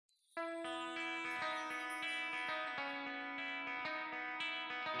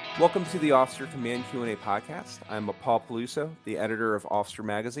Welcome to the Officer Command Q&A podcast. I'm Paul Peluso, the editor of Officer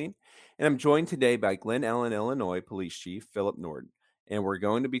Magazine, and I'm joined today by Glen Ellyn, Illinois Police Chief Phillip Norton, and we're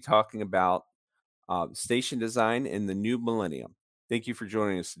going to be talking about station design in the new Millennium. Thank you for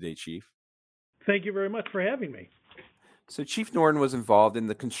joining us today, Chief. Thank you very much for having me. So Chief Norton was involved in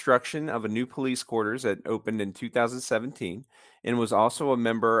the construction of a new police quarters that opened in 2017 and was also a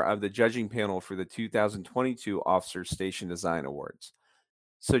member of the judging panel for the 2022 Officer Station Design Awards.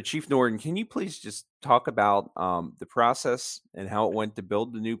 So, Chief Norton, can you please just talk about the process and how it went to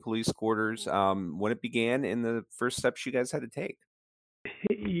build the new police quarters, when it began, and the first steps you guys had to take?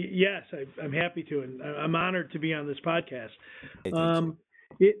 Yes, I'm happy to, and I'm honored to be on this podcast. Hey, thank you. Um,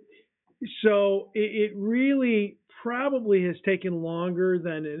 it it really probably has taken longer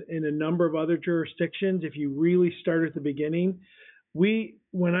than in a number of other jurisdictions. If you really start at the beginning,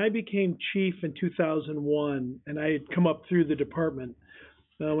 when I became chief in 2001, and I had come up through the department.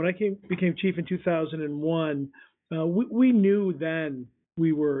 When I became chief in 2001, we knew then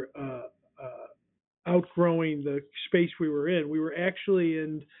we were outgrowing the space we were in. We were actually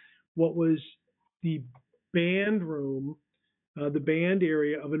in what was the band room, the band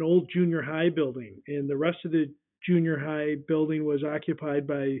area of an old junior high building, and the rest of the junior high building was occupied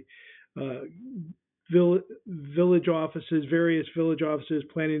by uh, village offices, various village offices,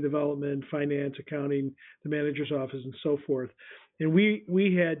 planning, development, finance, accounting, the manager's office, and so forth. And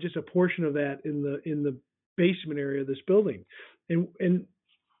we had just a portion of that in the basement area of this building, and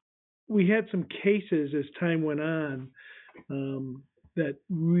we had some cases as time went on that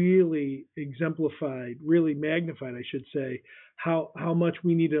really exemplified, really magnified, I should say, how much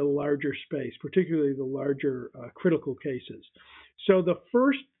we needed a larger space, particularly the larger critical cases. So the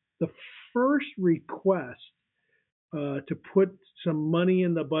first request to put some money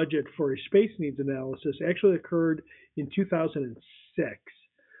in the budget for a space needs analysis actually occurred in 2006,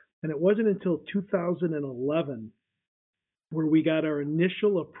 and it wasn't until 2011 where we got our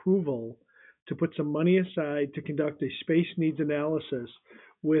initial approval to put some money aside to conduct a space needs analysis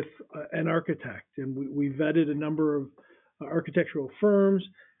with an architect. And we vetted a number of architectural firms,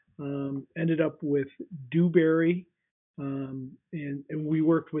 ended up with Dewberry, and we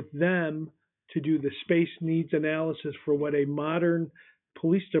worked with them to do the space needs analysis for what a modern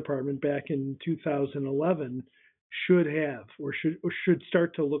police department back in 2011 should have or should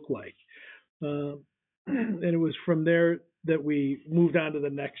start to look like. Uh, and it was from there that we moved on to the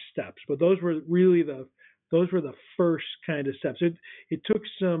next steps. But those were the first kind of steps. It took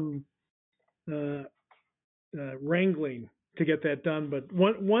some uh, wrangling to get that done, but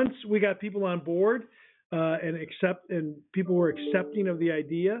once we got people on board and people were accepting of the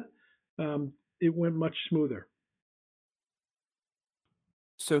idea, it went much smoother.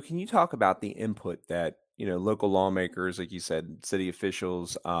 So, can you talk about the input that local lawmakers, like you said, city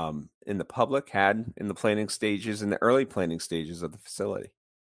officials, in the public had in the planning stages, in the early planning stages of the facility?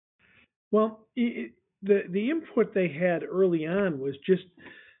 Well, the input they had early on was just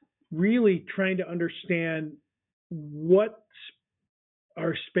really trying to understand what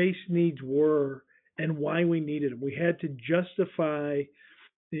our space needs were and why we needed them. We had to justify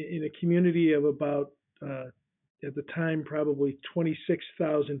in a community of about at the time probably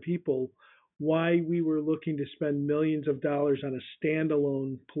 26,000 people why we were looking to spend millions of dollars on a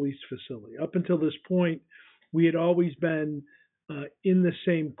standalone police facility. Up until this point, we had always been in the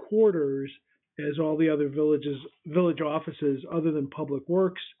same quarters as all the other village offices other than Public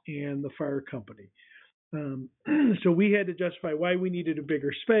Works and the fire company. Um, so we had to justify why we needed a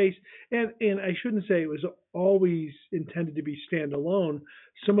bigger space, and I shouldn't say it was always intended to be standalone.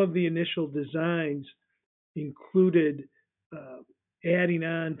 Some of the initial designs included adding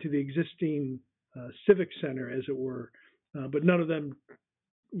on to the existing civic center, as it were, but none of them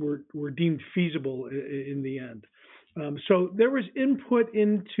were deemed feasible in the end. So there was input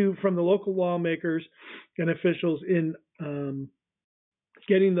from the local lawmakers and officials in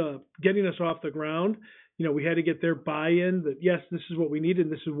getting us off the ground. We had to get their buy-in that yes, this is what we needed,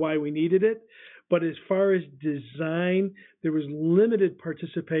 and this is why we needed it. But as far as design, there was limited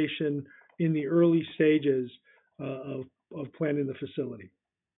participation in the early stages of planning the facility.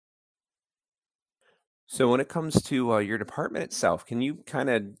 So, when it comes to your department itself, can you kind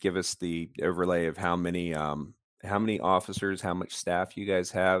of give us the overlay of how many officers, how much staff you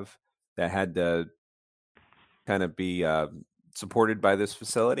guys have that had to kind of be supported by this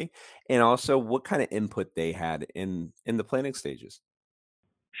facility, and also what kind of input they had in the planning stages?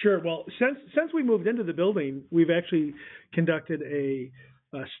 Sure. Well, since we moved into the building, we've actually conducted a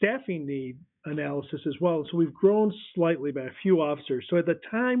staffing need analysis as well. So we've grown slightly by a few officers. So at the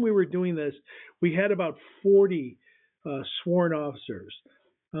time we were doing this, we had about 40 sworn officers.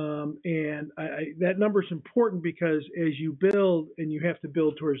 That number is important because as you build and you have to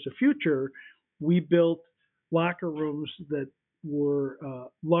build towards the future, we built locker rooms that were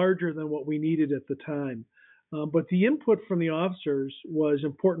larger than what we needed at the time. But the input from the officers was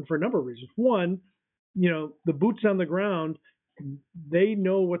important for a number of reasons. One, the boots on the ground, they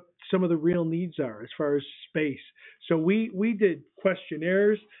know what some of the real needs are as far as space. So we did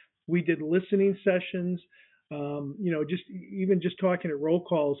questionnaires, we did listening sessions, just talking at roll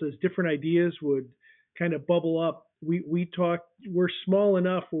calls as different ideas would kind of bubble up. We talked. We're small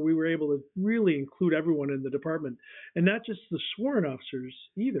enough where we were able to really include everyone in the department, and not just the sworn officers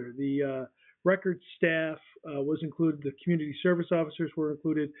either. The record staff was included. The community service officers were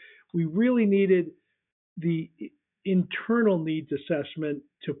included. We really needed the internal needs assessment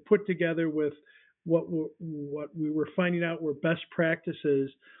to put together with what we were finding out were best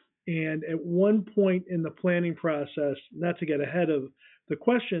practices. And at one point in the planning process, not to get ahead of the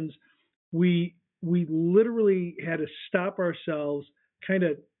questions, we literally had to stop ourselves, kind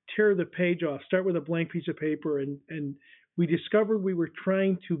of tear the page off, start with a blank piece of paper, and we discovered we were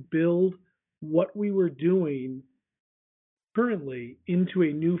trying to build what we were doing currently into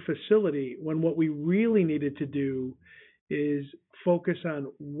a new facility when what we really needed to do is focus on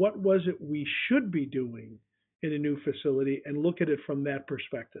what was it we should be doing in a new facility and look at it from that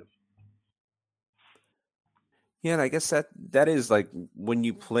perspective. Yeah, and I guess that is like when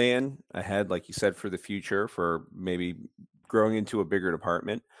you plan ahead, like you said, for the future, for maybe growing into a bigger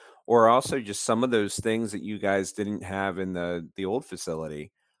department, or also just some of those things that you guys didn't have in the old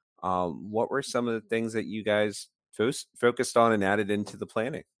facility. What were some of the things that you guys focused on and added into the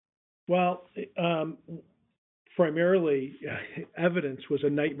planning? Well, primarily, evidence was a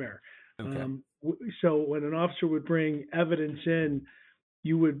nightmare. Okay. So when an officer would bring evidence in,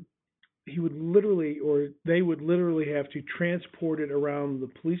 you would he would literally, or they would literally have to transport it around the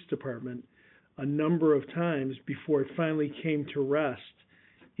police department a number of times before it finally came to rest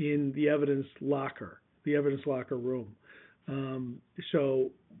in the evidence locker room.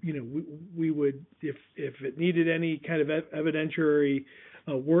 So, we would, if it needed any kind of evidentiary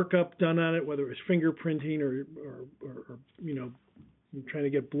workup done on it, whether it was fingerprinting or trying to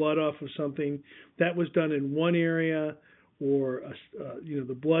get blood off of something, that was done in one area, or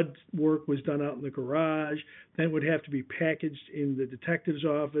the blood work was done out in the garage. Then would have to be packaged in the detective's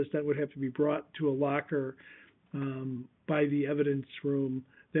office. That would have to be brought to a locker by the evidence room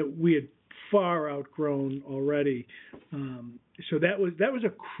that we had far outgrown already. So that was a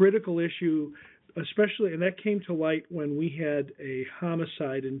critical issue, especially, and that came to light when we had a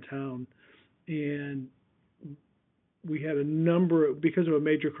homicide in town, and we had because of a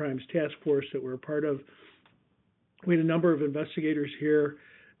major crimes task force that we're a part of. We had a number of investigators here,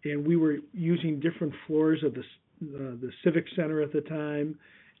 and we were using different floors of the Civic Center at the time,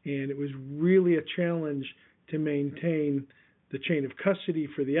 and it was really a challenge to maintain the chain of custody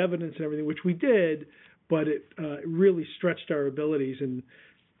for the evidence and everything, which we did, but it really stretched our abilities, and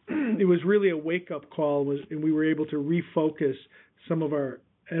it was really a wake-up call, and we were able to refocus some of our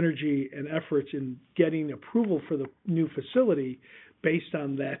energy and efforts in getting approval for the new facility based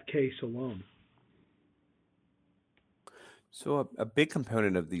on that case alone. So a big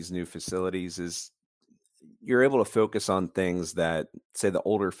component of these new facilities is you're able to focus on things that, say, the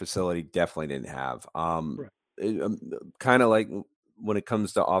older facility definitely didn't have. Right. Kind of like when it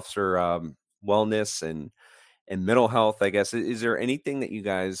comes to officer wellness and mental health, I guess. Is there anything that you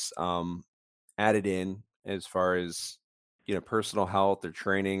guys added in as far as personal health or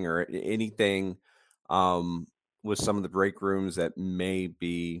training or anything um, with some of the break rooms that may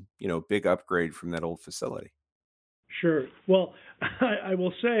be a big upgrade from that old facility? Sure. Well, I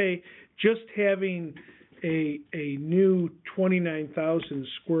will say just having a new 29,000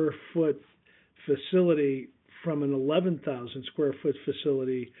 square foot facility from an 11,000 square foot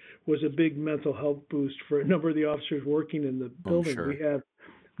facility was a big mental health boost for a number of the officers working in the I'm building. We sure. have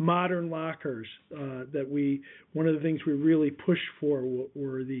modern lockers one of the things we really pushed for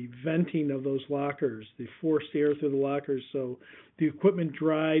were the venting of those lockers, the forced air through the lockers, so the equipment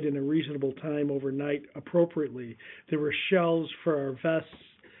dried in a reasonable time overnight appropriately. There were shelves for our vests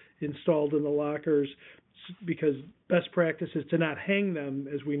installed in the lockers because best practice is to not hang them,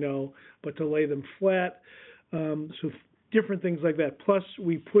 as we know, but to lay them flat. So different things like that. Plus,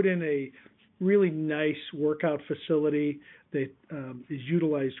 we put in a really nice workout facility that is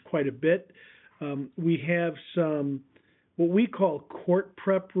utilized quite a bit. We have some what we call court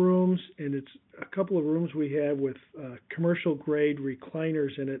prep rooms, and it's a couple of rooms we have with commercial grade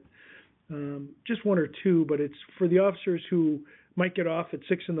recliners in it. Just one or two, but it's for the officers who might get off at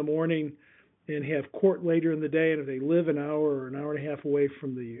 6 in the morning and have court later in the day. And if they live an hour or an hour and a half away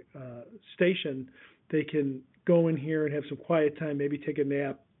from the station, they can go in here and have some quiet time, maybe take a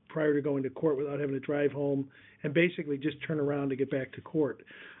nap prior to going to court without having to drive home, and basically just turn around to get back to court.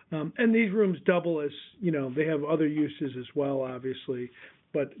 And these rooms double as, they have other uses as well, obviously,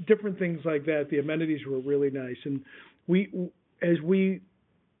 but different things like that. The amenities were really nice. And as we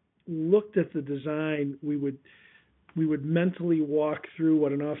looked at the design, we would mentally walk through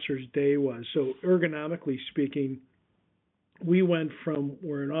what an officer's day was. So ergonomically speaking, we went from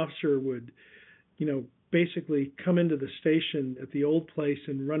where an officer would, basically come into the station at the old place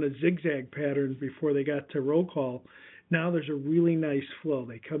and run a zigzag pattern before they got to roll call. Now there's a really nice flow.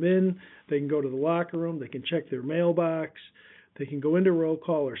 They come in, they can go to the locker room, they can check their mailbox, they can go into roll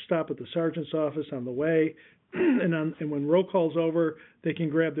call or stop at the sergeant's office on the way. And when roll call's over, they can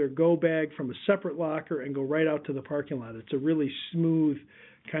grab their go bag from a separate locker and go right out to the parking lot. It's a really smooth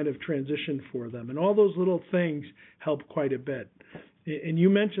kind of transition for them. And all those little things help quite a bit. And you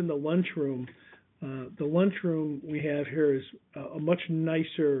mentioned the lunchroom. The lunchroom we have here is a much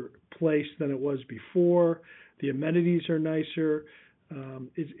nicer place than it was before. The amenities are nicer.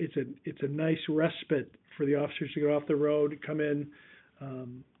 It's a nice respite for the officers to get off the road, come in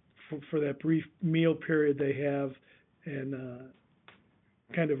for that brief meal period they have, and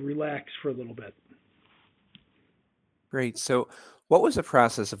kind of relax for a little bit. Great. So, what was the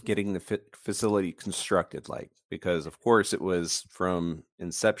process of getting the facility constructed like? Because, of course, it was from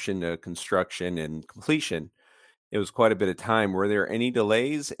inception to construction and completion. It was quite a bit of time. Were there any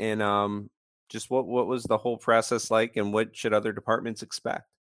delays? And just what was the whole process like, and what should other departments expect?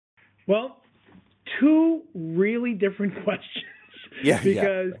 Well, two really different questions. Yeah,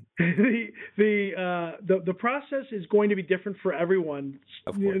 because yeah. the process is going to be different for everyone.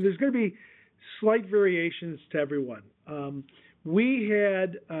 Of course. There's going to be slight variations to everyone. We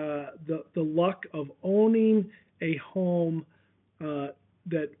had the luck of owning a home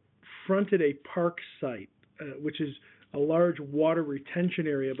that fronted a park site, which is a large water retention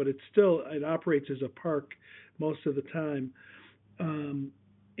area, but it operates as a park most of the time.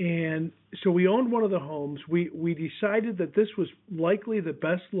 And so we owned one of the homes. We decided that this was likely the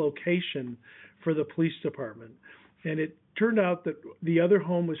best location for the police department. And it turned out that the other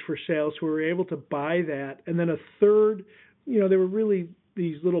home was for sale, so we were able to buy that. And then a third, they were really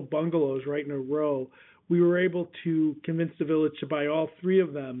these little bungalows right in a row. We were able to convince the village to buy all three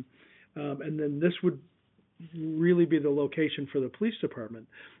of them. And then this would really be the location for the police department.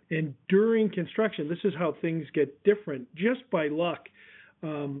 And during construction, this is how things get different. Just by luck,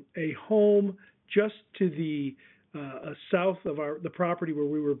 a home just to the south of the property where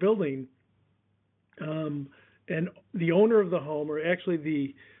we were building, and the owner of the home, or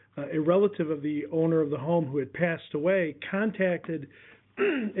actually a relative of the owner of the home who had passed away, contacted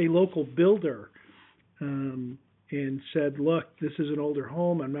a local builder and said, "Look, this is an older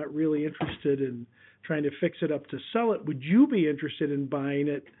home. I'm not really interested in trying to fix it up to sell it. Would you be interested in buying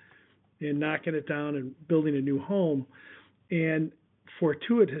it and knocking it down and building a new home?" And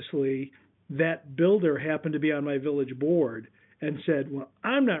fortuitously, that builder happened to be on my village board and said, "Well,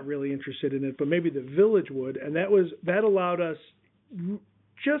 I'm not really interested in it, but maybe the village would." And that allowed us,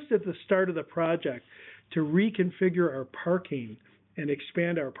 just at the start of the project, to reconfigure our parking and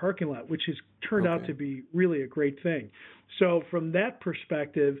expand our parking lot, which has turned out to be really a great thing. So from that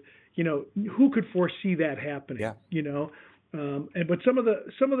perspective, who could foresee that happening? Yeah. But some of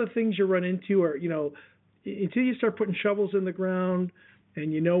the things you run into are, until you start putting shovels in the ground,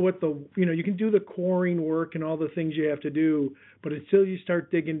 and you can do the coring work and all the things you have to do, but until you start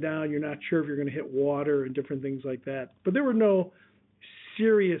digging down, you're not sure if you're going to hit water and different things like that. But there were no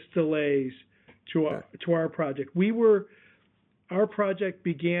serious delays to our project. Our project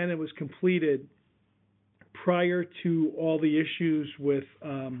began and was completed prior to all the issues with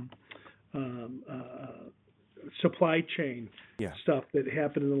supply chain stuff that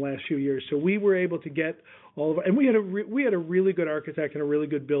happened in the last few years. So we were able to get all of and we had a really good architect and a really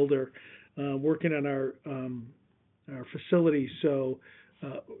good builder working on our facility. So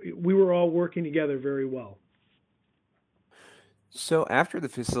we were all working together very well. So after the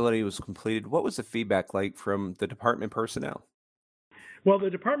facility was completed, what was the feedback like from the department personnel? Well,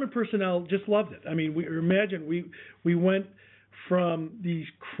 the department personnel just loved it. I mean, we went from these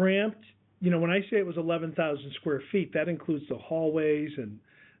cramped, when I say it was 11,000 square feet, that includes the hallways and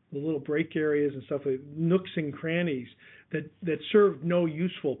the little break areas and stuff, like nooks and crannies that served no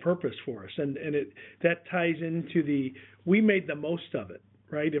useful purpose for us. And that ties into we made the most of it,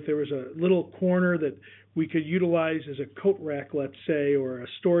 right? If there was a little corner that we could utilize as a coat rack, let's say, or a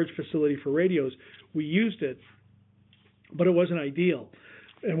storage facility for radios, we used it, but it wasn't ideal.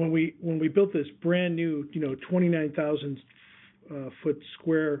 And when we built this brand new, 29,000 foot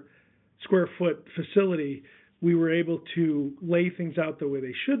square foot facility, we were able to lay things out the way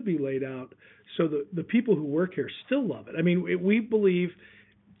they should be laid out, so the people who work here still love it. I mean, we believe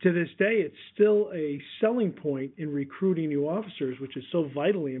to this day it's still a selling point in recruiting new officers, which is so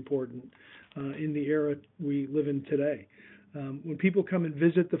vitally important in the era we live in today. When people come and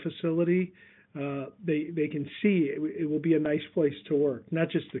visit the facility, they can see it will be a nice place to work.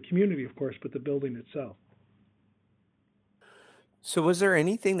 Not just the community, of course, but the building itself. So, was there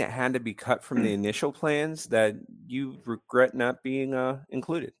anything that had to be cut from the initial plans that you regret not being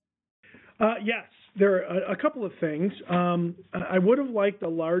included? Yes, there are a couple of things. I would have liked a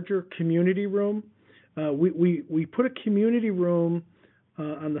larger community room. We put a community room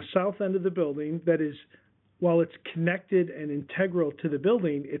on the south end of the building that is, while it's connected and integral to the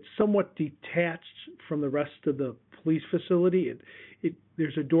building, it's somewhat detached from the rest of the police facility.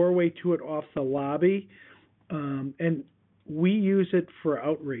 There's a doorway to it off the lobby, and we use it for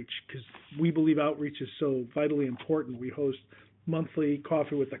outreach because we believe outreach is so vitally important. We host monthly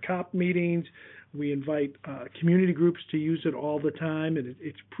coffee with the cop meetings. We invite community groups to use it all the time, and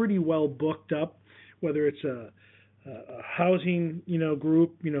it's pretty well booked up. Whether it's a housing,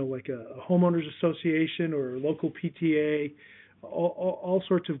 group, like a homeowners association or a local PTA, all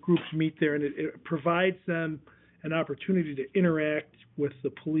sorts of groups meet there, and it provides them an opportunity to interact with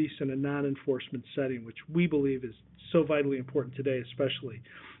the police in a non-enforcement setting, which we believe is so vitally important today, especially.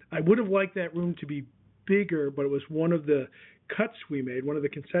 I would have liked that room to be bigger, but it was one of the cuts we made, one of the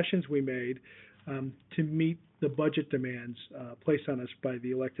concessions we made to meet the budget demands placed on us by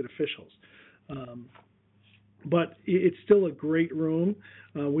the elected officials. But it's still a great room.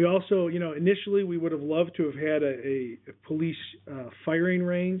 We also, initially we would have loved to have had a police firing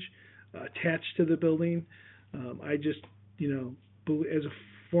range attached to the building. I just, as a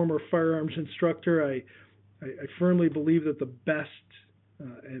former firearms instructor, I firmly believe that the best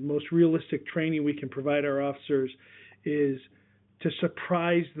and most realistic training we can provide our officers is to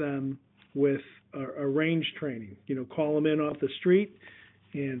surprise them with a range training. Call them in off the street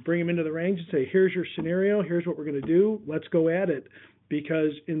and bring them into the range and say, here's your scenario, here's what we're going to do, let's go at it.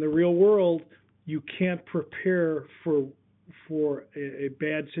 Because in the real world, you can't prepare for a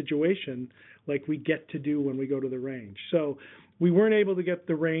bad situation like we get to do when we go to the range. So we weren't able to get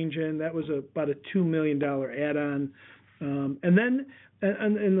the range in. That was about a $2 million add-on. And then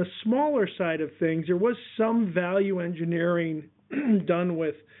in the smaller side of things, there was some value engineering done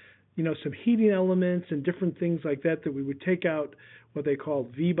with, some heating elements and different things like that we would take out what they call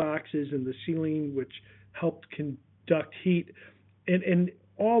V-boxes in the ceiling, which helped conduct heat. And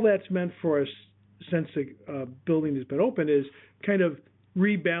all that's meant for us since the building has been open is kind of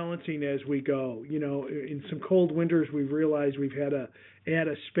rebalancing as we go. In some cold winters, we've realized we've had to add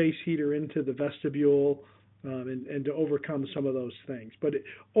a space heater into the vestibule and to overcome some of those things. But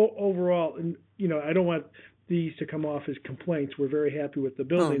overall, and I don't want these to come off as complaints. We're very happy with the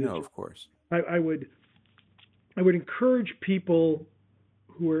building. Oh, no, of course. I would encourage people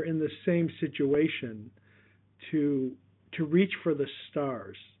who are in the same situation to reach for the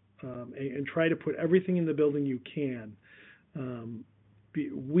stars and try to put everything in the building you can.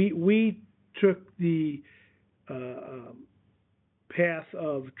 We took the path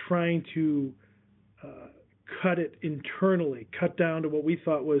of trying to cut it internally, cut down to what we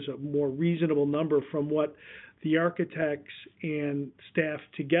thought was a more reasonable number from what the architects and staff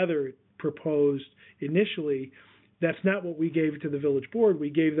together proposed initially. That's not what we gave to the village board. We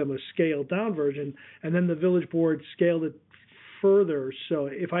gave them a scaled down version, and then the village board scaled it further. So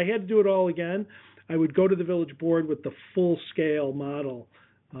if I had to do it all again, I would go to the village board with the full scale model,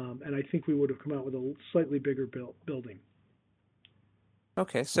 and I think we would have come out with a slightly bigger building.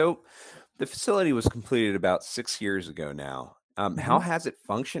 Okay, so the facility was completed about 6 years ago now. How has it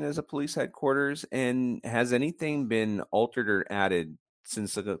functioned as a police headquarters, and has anything been altered or added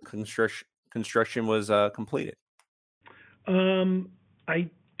since the construction was completed? I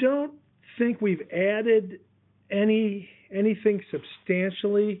don't think we've added anything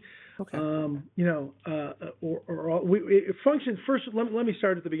substantially. Okay. It functions. First, let me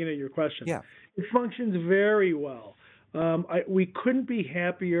start at the beginning of your question. Yeah. It functions very well. We couldn't be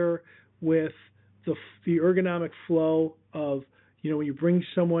happier with the ergonomic flow of, when you bring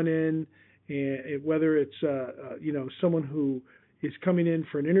someone in, and whether it's someone who is coming in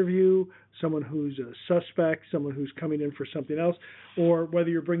for an interview, someone who's a suspect, someone who's coming in for something else, or whether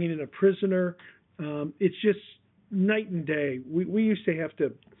you're bringing in a prisoner. It's just night and day. We used to have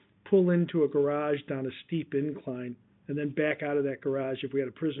to pull into a garage down a steep incline and then back out of that garage if we had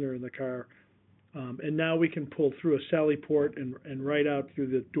a prisoner in the car And now we can pull through a sally port and right out through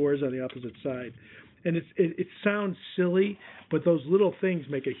the doors on the opposite side. And it sounds silly, but those little things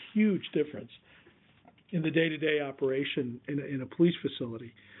make a huge difference in the day-to-day operation in a police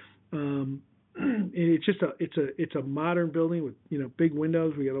facility. It's just it's a modern building with big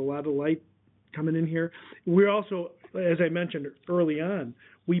windows. We got a lot of light coming in here. We're also, as I mentioned early on,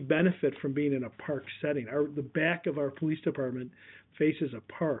 we benefit from being in a park setting. The back of our police department faces a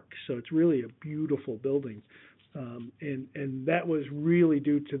park, so it's really a beautiful building. And that was really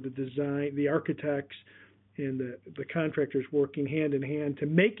due to the design, the architects, and the contractors working hand in hand to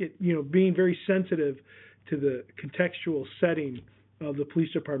make it, being very sensitive to the contextual setting of the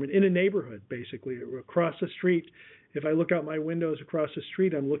police department in a neighborhood, basically across the street. If I look out my windows across the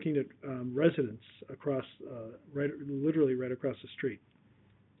street, I'm looking at residents across, literally right across the street.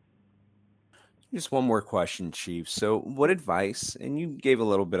 Just one more question, Chief. So, what advice, and you gave a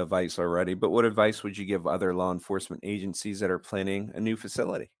little bit of advice already, but what advice would you give other law enforcement agencies that are planning a new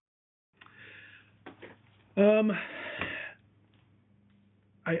facility? Um,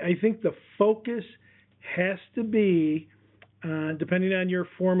 I think the focus has to be, depending on your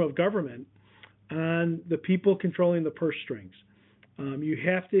form of government, on the people controlling the purse strings. You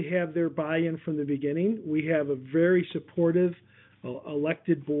have to have their buy-in from the beginning. We have a very supportive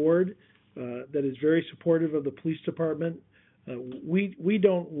elected board that is very supportive of the police department. We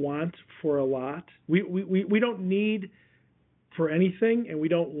don't want for a lot. We don't need for anything, and we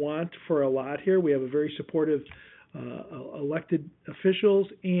don't want for a lot here. We have a very supportive elected officials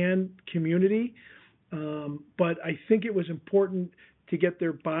and community. But I think it was important to get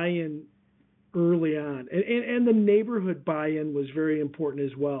their buy-in early on. And the neighborhood buy-in was very important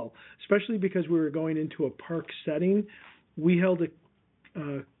as well, especially because we were going into a park setting. We held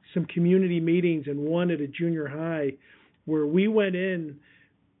some community meetings, and one at a junior high where we went in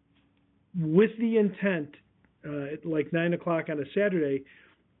with the intent at like 9 o'clock on a Saturday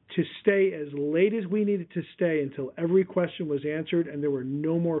to stay as late as we needed to stay until every question was answered and there were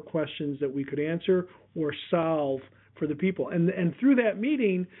no more questions that we could answer or solve for the people. And through that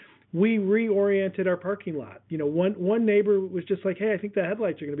meeting, we reoriented our parking lot. One neighbor was just like, "Hey, I think the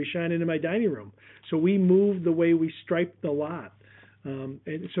headlights are going to be shining in my dining room." So we moved the way we striped the lot. And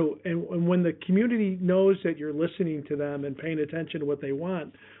when the community knows that you're listening to them and paying attention to what they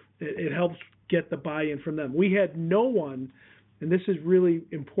want, it helps get the buy-in from them. We had no one, and this is really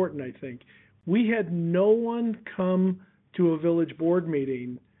important, I think, we had no one come to a village board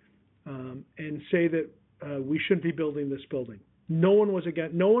meeting and say that we shouldn't be building this building. No one was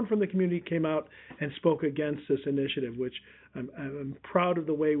against. No one from the community came out and spoke against this initiative, which I'm proud of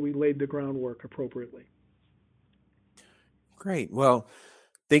the way we laid the groundwork appropriately. Great. Well,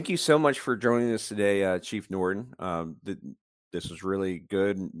 thank you so much for joining us today, Chief Norton. This was really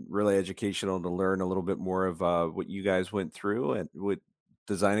good and really educational to learn a little bit more of what you guys went through and with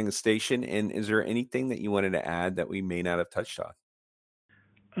designing the station. And is there anything that you wanted to add that we may not have touched on?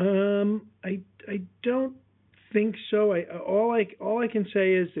 I don't think so. All I can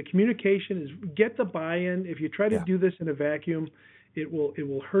say is the communication is get the buy-in. If you try to do this in a vacuum, it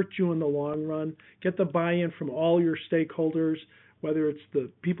will hurt you in the long run. Get the buy-in from all your stakeholders, whether it's the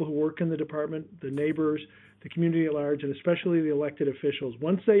people who work in the department, the neighbors, the community at large, and especially the elected officials.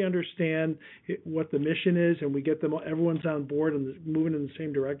 Once they understand what the mission is and we get them, everyone's on board and moving in the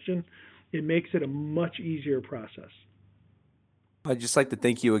same direction, it makes it a much easier process. I'd just like to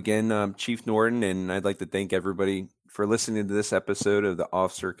thank you again, Chief Norton, and I'd like to thank everybody for listening to this episode of the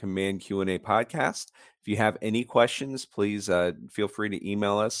Officer Command Q&A podcast. If you have any questions, please feel free to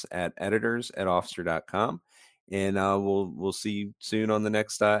email us at editors@officer.com, and we'll see you soon on the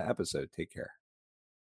next episode. Take care.